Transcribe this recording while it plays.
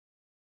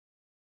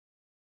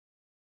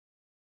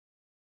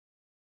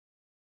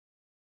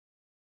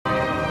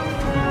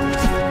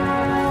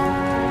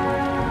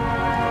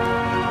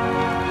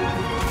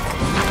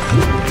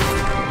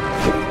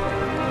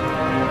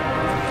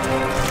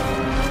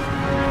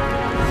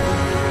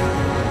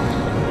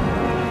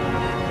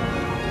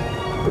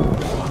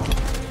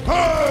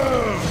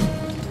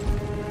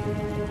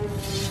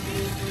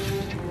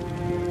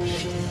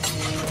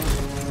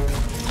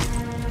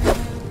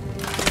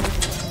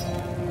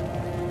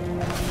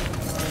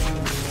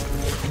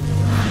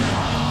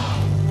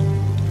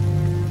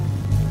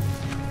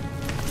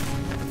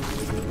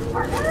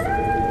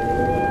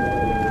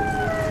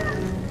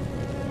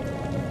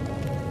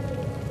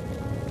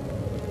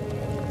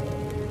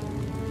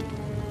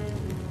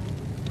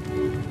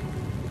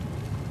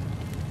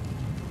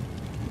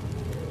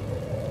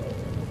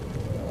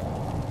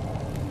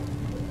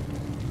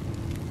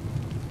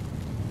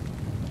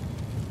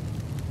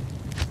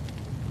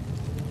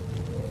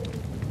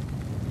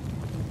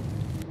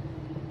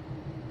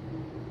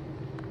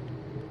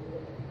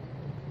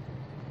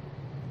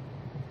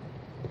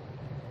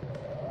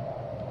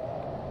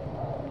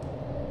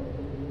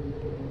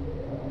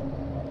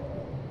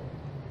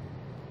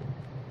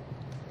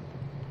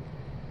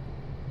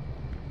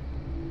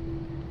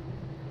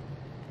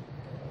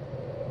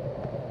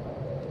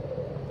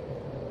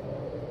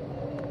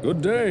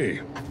Good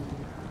day.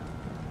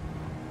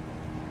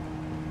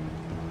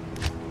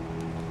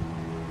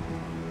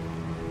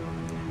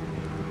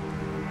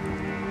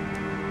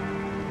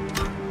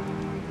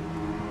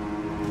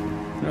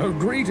 Oh,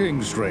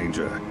 greetings,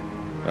 stranger.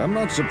 I'm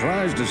not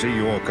surprised to see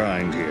your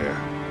kind here.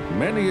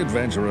 Many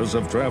adventurers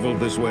have traveled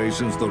this way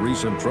since the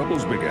recent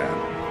troubles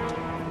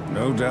began.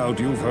 No doubt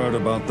you've heard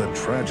about the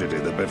tragedy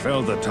that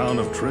befell the town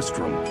of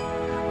Tristram.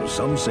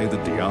 Some say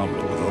that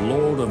Diablo, the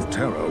Lord of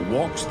Terror,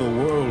 walks the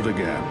world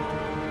again.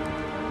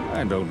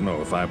 I don't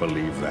know if I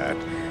believe that,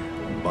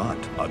 but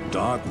a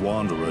dark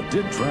wanderer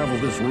did travel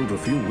this route a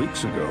few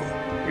weeks ago.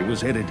 He was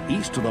headed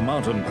east to the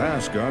mountain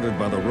pass guarded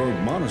by the rogue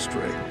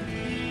monastery.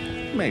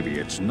 Maybe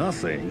it's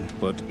nothing,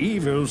 but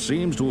evil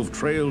seems to have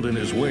trailed in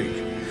his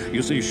wake.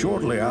 You see,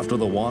 shortly after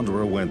the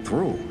wanderer went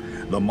through,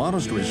 the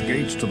monastery's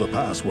gates to the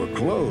pass were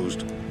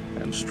closed,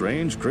 and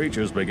strange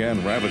creatures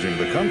began ravaging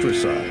the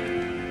countryside.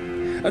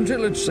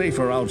 Until it's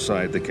safer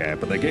outside the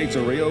camp and the gates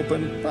are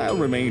reopened, I'll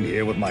remain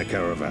here with my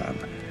caravan.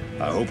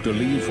 I hope to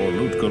leave for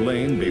Lutga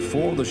Lane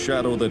before the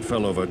shadow that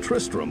fell over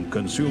Tristram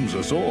consumes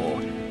us all.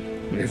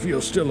 If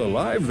you're still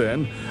alive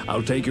then,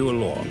 I'll take you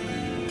along.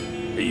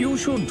 You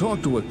should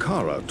talk to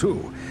Akara,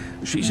 too.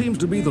 She seems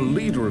to be the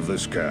leader of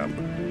this camp.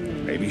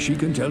 Maybe she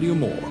can tell you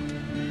more.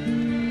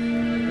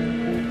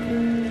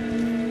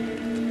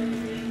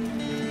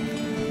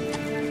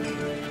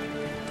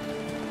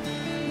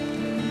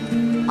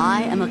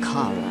 I am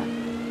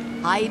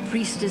Akara, High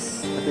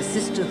Priestess of the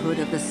Sisterhood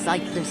of the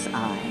Sightless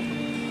Eye.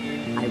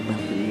 I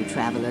welcome you,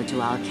 traveler,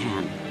 to our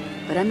camp,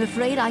 but I'm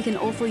afraid I can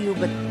offer you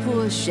but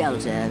poor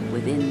shelter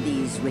within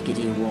these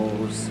rickety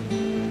walls.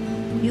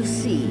 You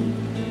see,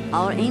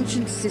 our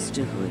ancient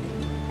sisterhood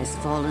has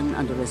fallen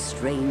under a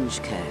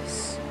strange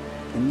curse.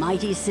 The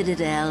mighty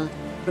citadel,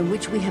 from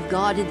which we have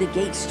guarded the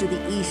gates to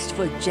the east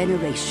for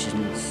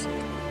generations,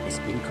 has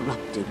been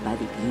corrupted by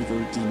the evil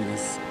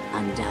demoness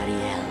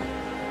Andariel.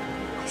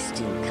 I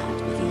still can't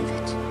believe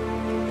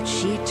it, but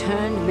she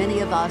turned many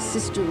of our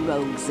sister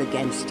rogues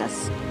against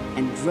us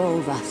and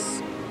drove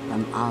us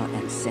from our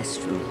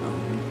ancestral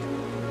home.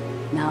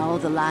 Now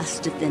the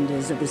last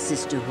defenders of the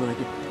sisterhood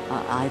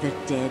are either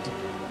dead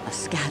or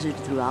scattered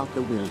throughout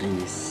the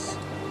wilderness.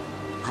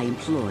 I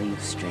implore you,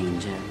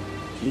 stranger,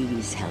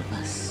 please help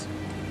us.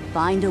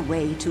 Find a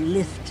way to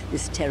lift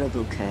this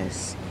terrible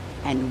curse,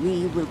 and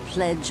we will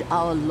pledge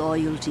our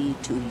loyalty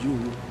to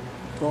you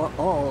for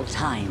all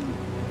time.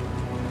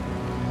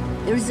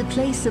 There is a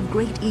place of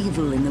great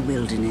evil in the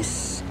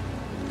wilderness.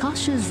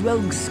 Kasha's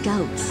rogue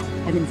scouts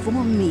have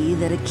informed me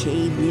that a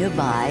cave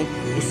nearby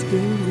is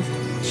filled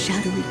with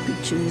shadowy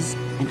creatures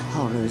and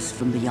horrors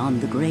from beyond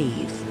the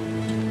grave.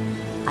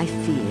 I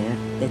fear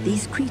that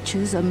these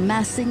creatures are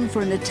massing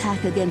for an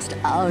attack against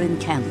our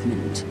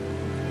encampment.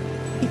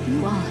 If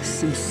you are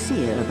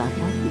sincere about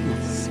helping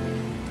us,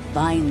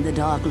 find the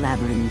dark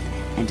labyrinth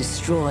and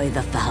destroy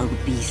the foul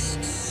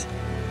beasts.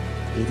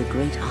 May the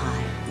Great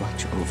Eye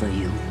watch over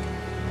you.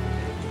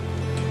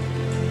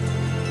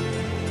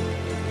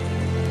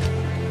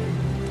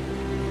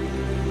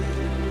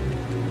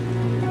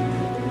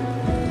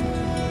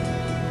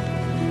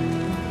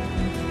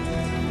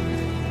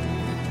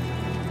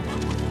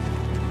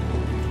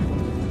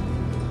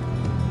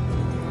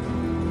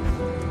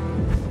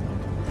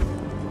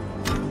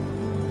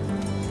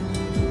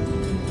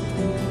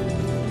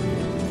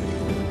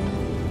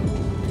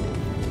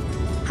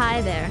 Hi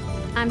there,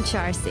 I'm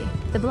Charcy,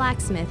 the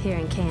blacksmith here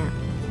in camp.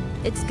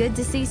 It's good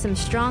to see some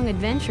strong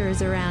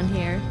adventurers around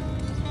here.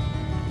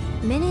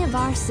 Many of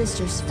our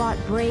sisters fought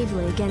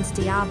bravely against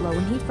Diablo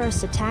when he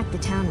first attacked the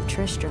town of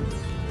Tristram.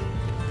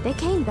 They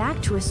came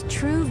back to us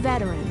true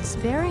veterans,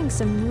 bearing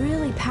some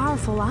really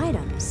powerful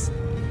items.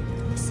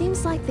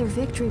 Seems like their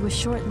victory was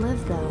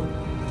short-lived though.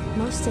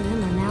 Most of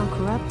them are now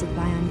corrupted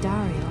by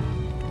Andariel.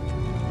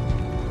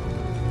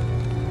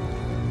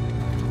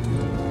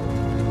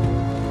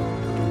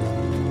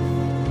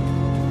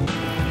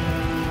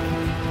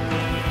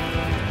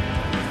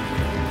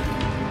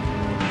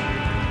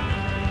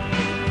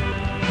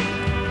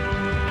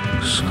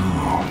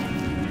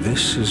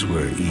 This is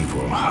where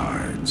evil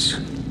hides.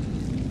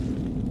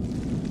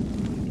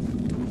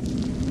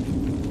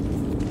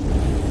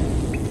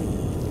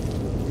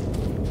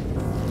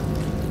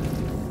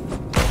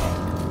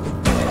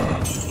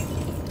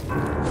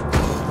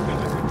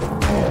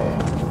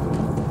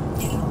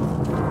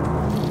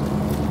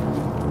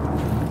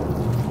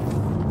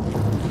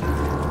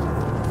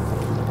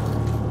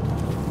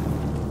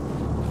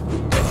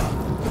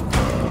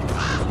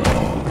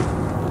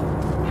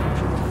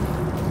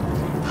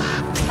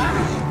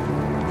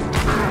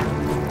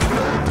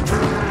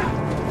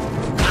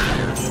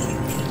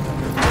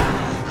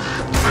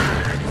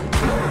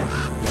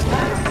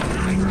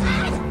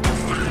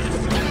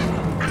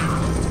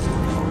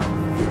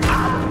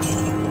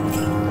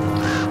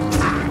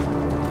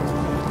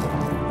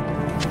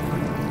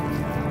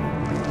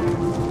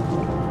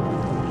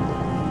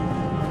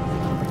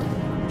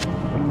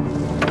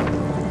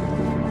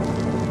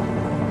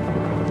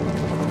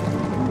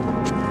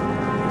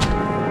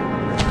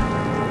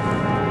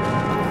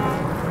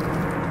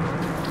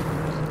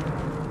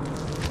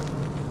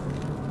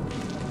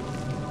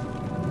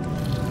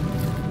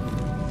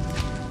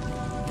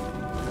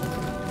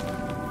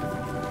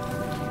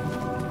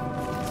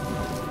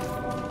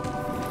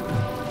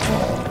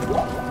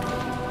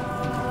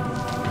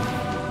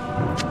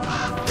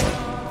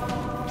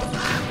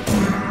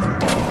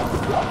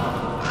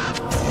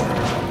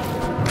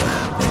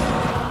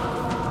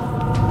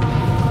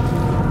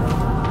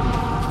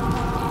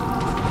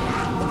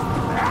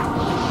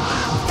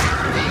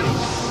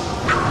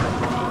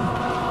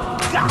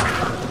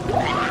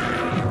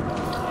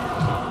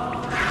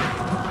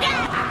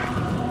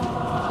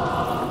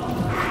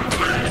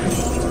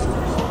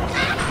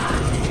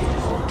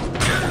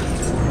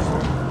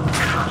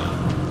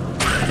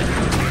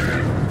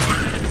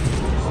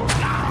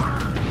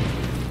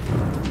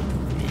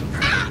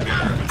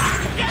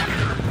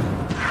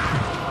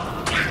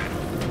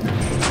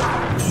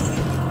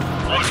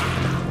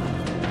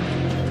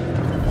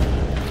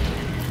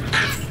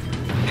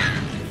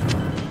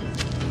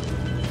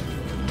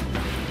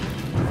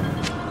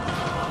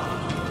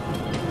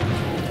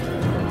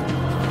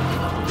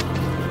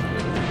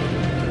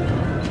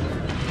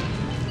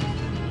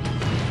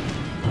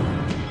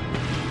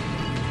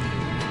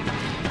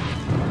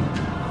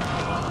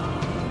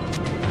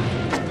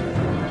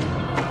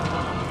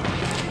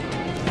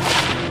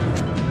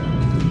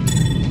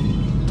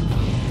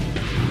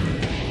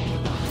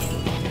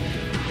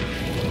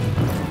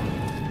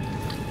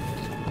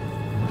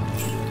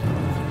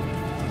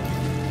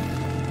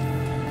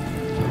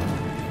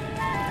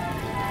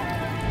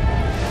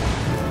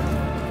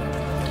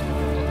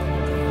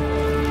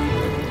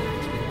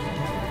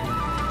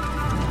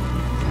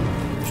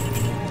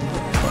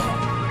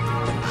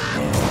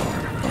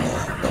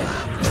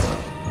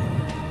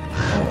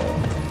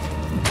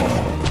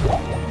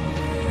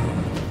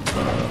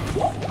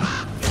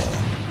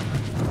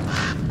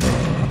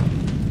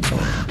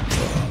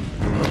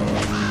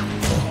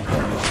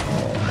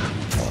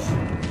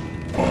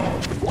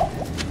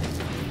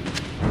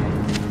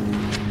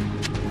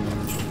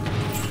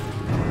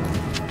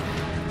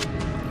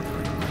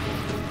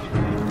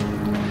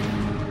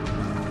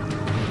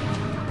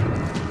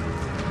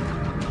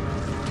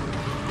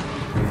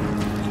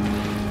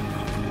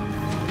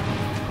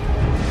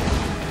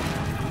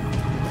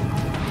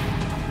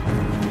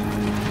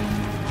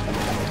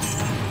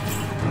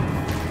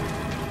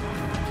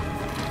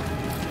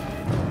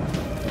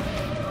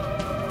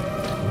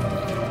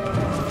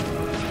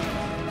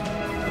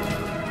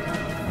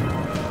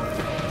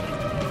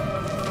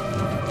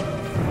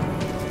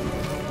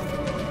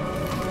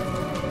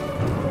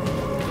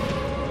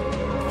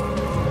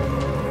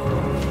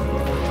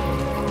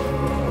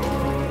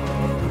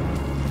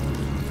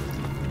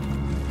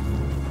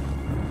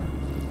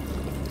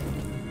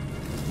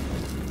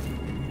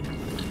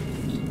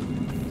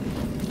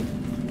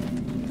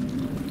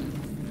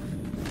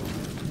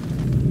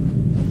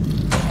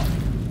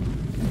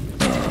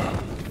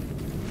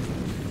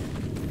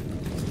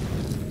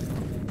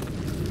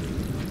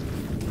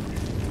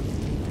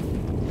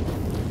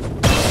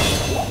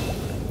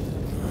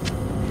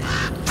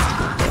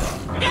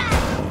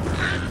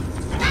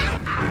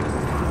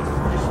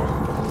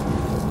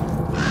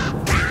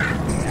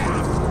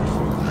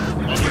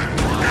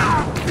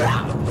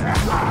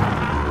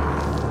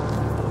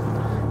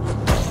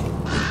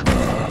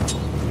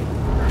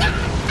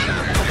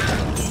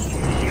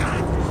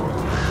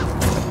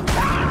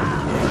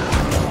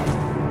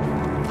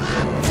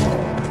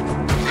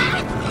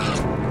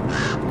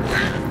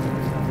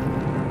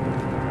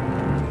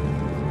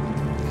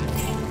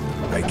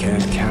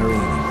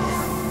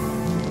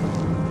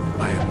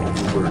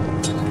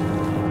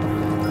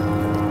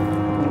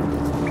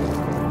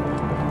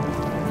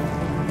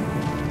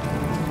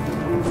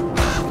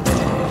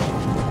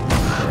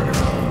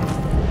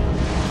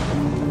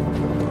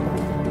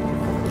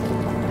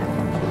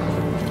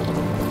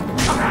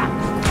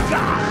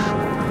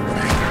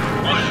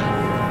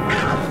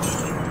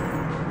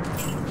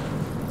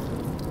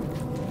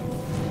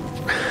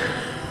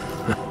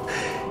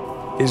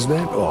 Is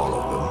that all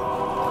of them?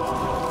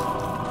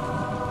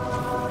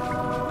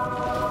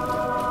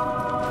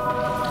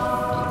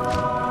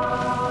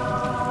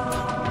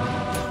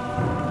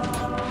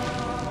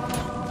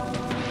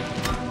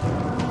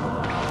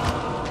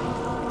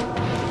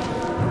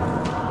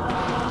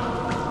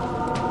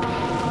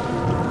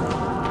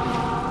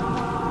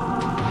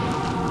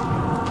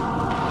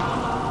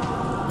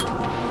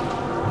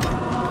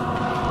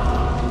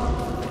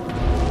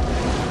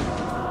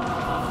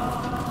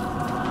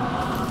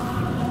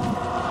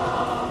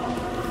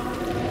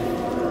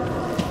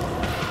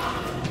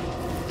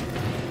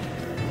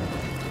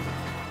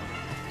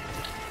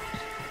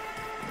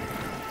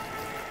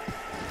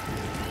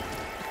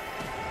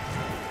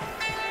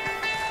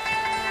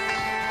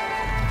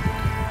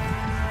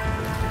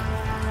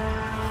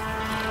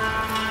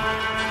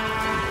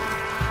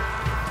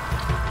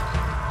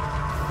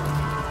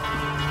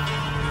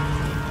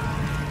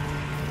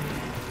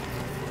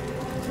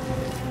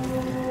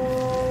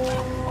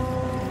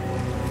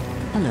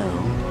 Hello.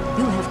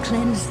 You have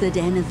cleansed the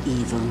den of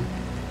evil.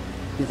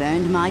 You've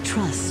earned my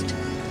trust,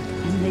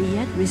 and may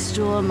yet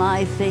restore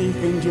my faith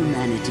in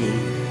humanity.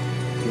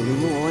 Your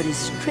reward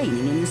is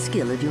training in the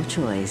skill of your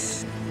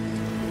choice.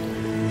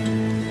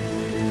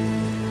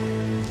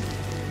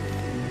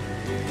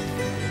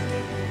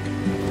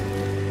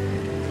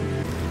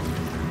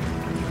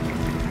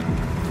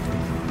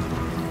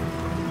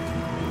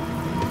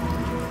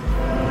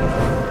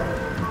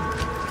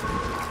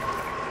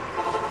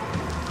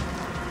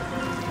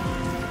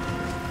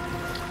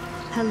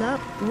 Hello.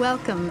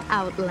 Welcome,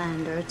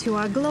 Outlander, to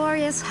our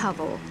glorious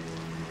hovel.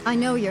 I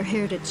know you're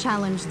here to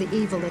challenge the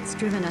evil that's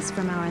driven us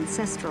from our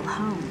ancestral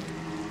home.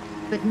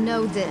 But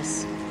know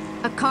this.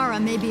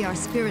 Akara may be our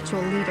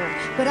spiritual leader,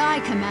 but I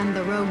command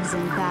the rogues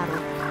in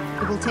battle.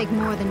 It will take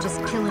more than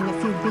just killing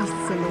a few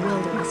beasts in the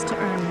wilderness to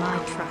earn my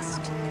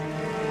trust.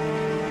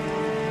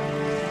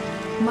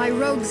 My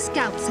rogue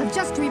scouts have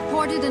just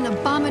reported an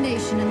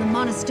abomination in the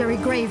monastery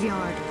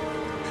graveyard.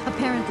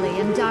 Apparently,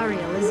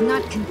 Andariel is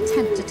not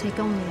content to take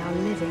only our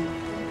living.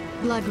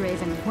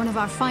 Bloodraven, one of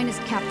our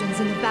finest captains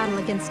in the battle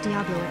against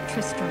Diablo at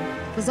Tristram,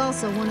 was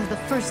also one of the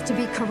first to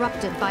be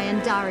corrupted by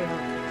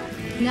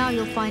Andariel. Now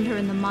you'll find her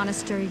in the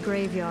monastery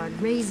graveyard,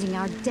 raising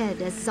our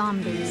dead as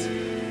zombies.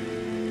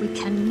 We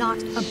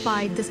cannot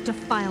abide this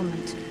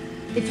defilement.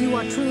 If you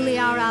are truly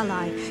our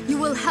ally, you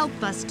will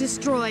help us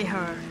destroy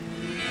her.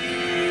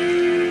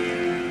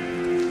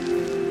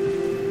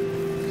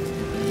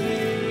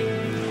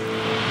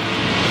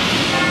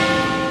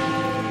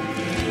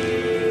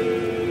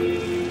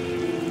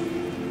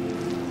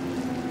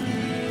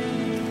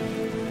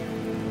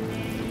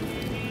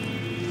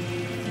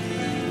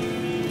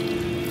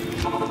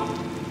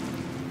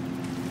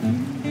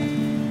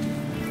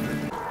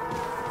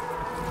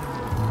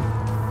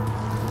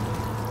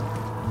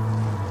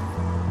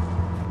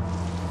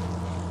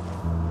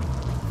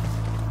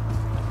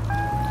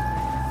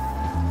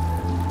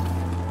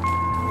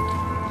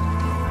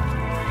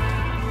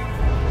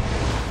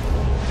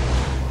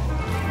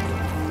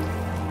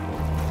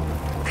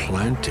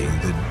 Planting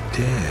the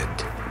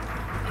dead.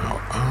 How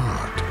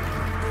odd.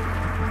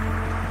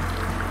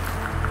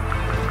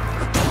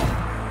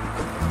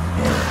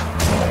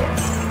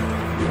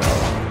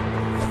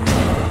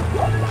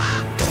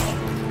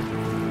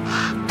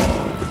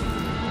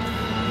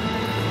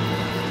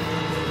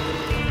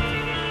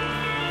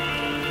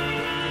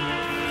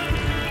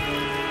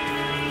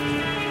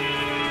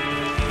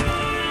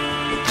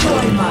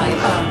 Join my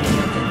army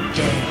of the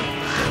dead.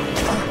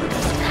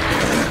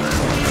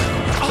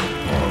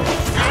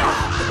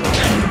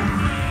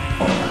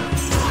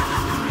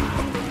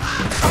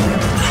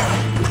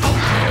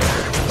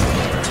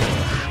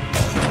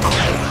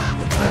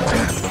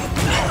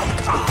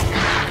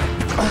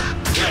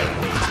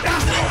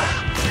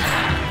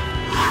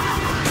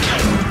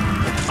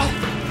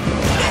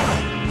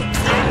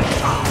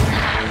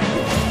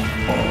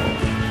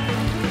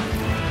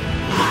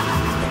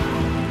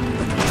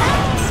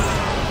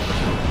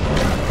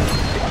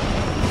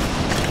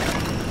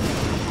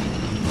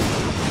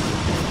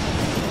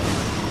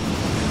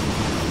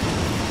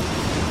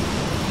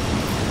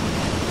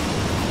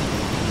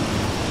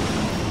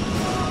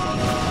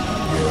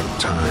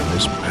 Time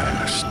is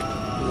past,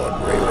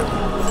 Bloodraven.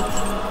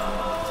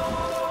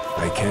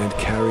 I can't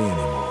carry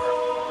anymore.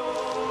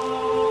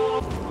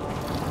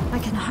 I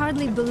can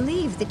hardly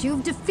believe that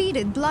you've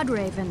defeated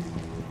Bloodraven.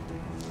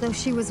 Though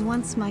she was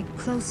once my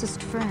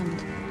closest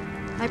friend,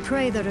 I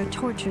pray that her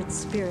tortured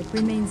spirit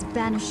remains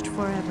banished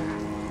forever.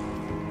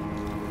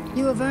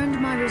 You have earned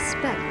my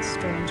respect,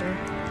 stranger,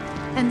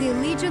 and the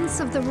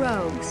allegiance of the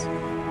rogues.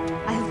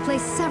 I have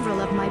placed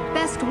several of my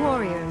best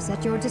warriors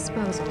at your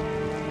disposal.